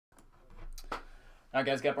Alright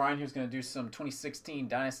guys, got Bryan who's going to do some 2016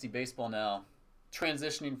 Dynasty baseball now.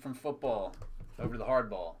 Transitioning from football over to the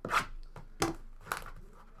hardball.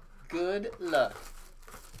 Good luck.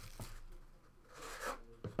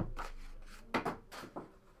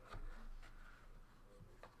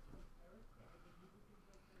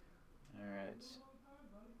 Alright.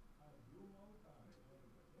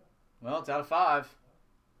 Well, it's out of 5.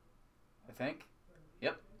 I think.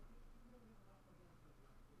 Yep.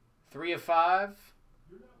 3 of 5.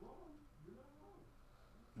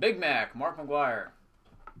 Big Mac, Mark McGuire.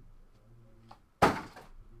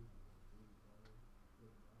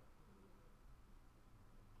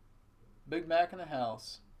 Big Mac in the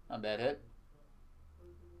house. Not a bad hit.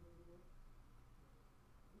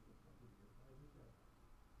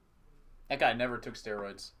 That guy never took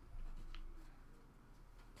steroids.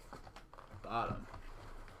 Bottom.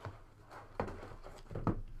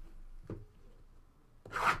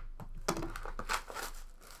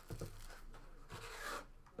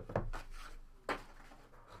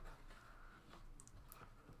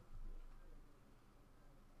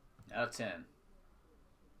 Out of 10.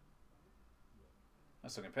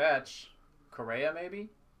 Nice looking patch. Correa, maybe?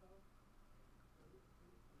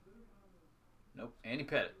 Nope. Andy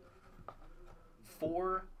Pettit.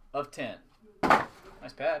 4 of 10.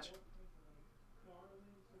 Nice patch.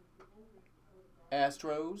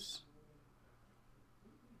 Astros.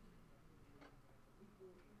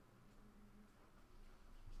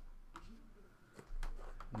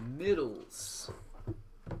 Middles.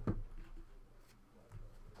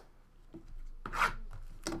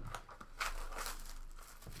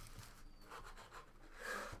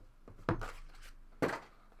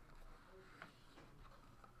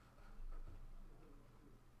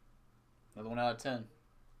 Another 1 out of 10.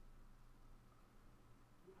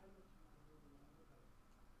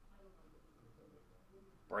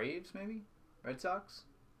 Braves, maybe? Red Sox?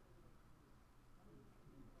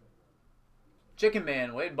 Chicken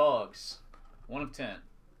Man, Wade Boggs. 1 of 10.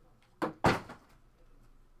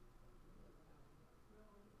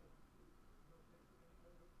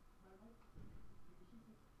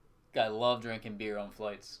 Guy loved drinking beer on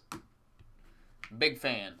flights. Big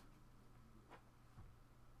fan.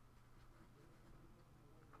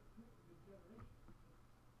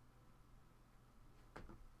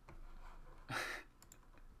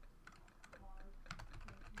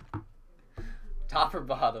 Top or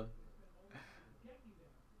bottom?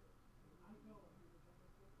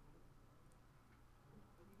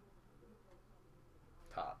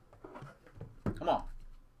 Top. Come on.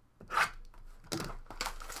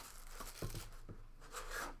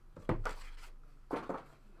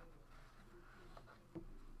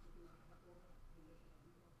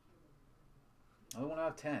 Another 1 out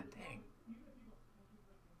of 10. Dang.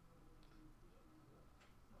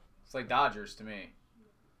 It's like Dodgers to me.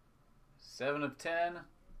 7 of 10,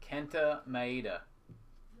 Kenta Maeda.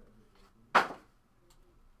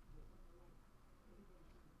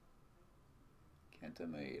 Kenta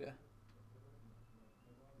Maeda.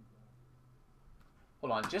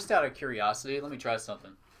 Hold on, just out of curiosity, let me try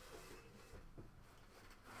something.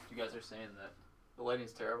 You guys are saying that the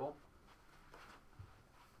lighting's terrible.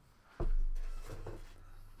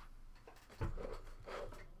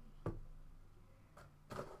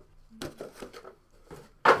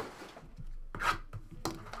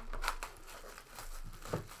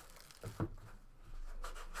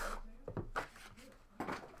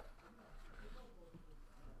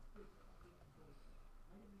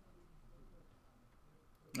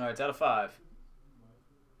 All right, it's out of 5.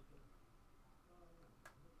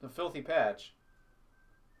 The filthy patch.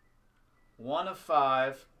 1 of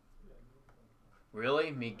 5. Really?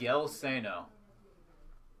 Miguel Sano.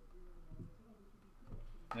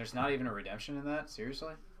 There's not even a redemption in that?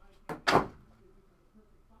 Seriously?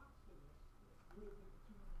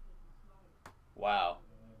 Wow.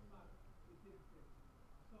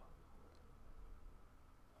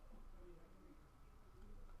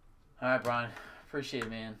 All right, Bryan. Appreciate it,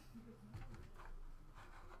 man.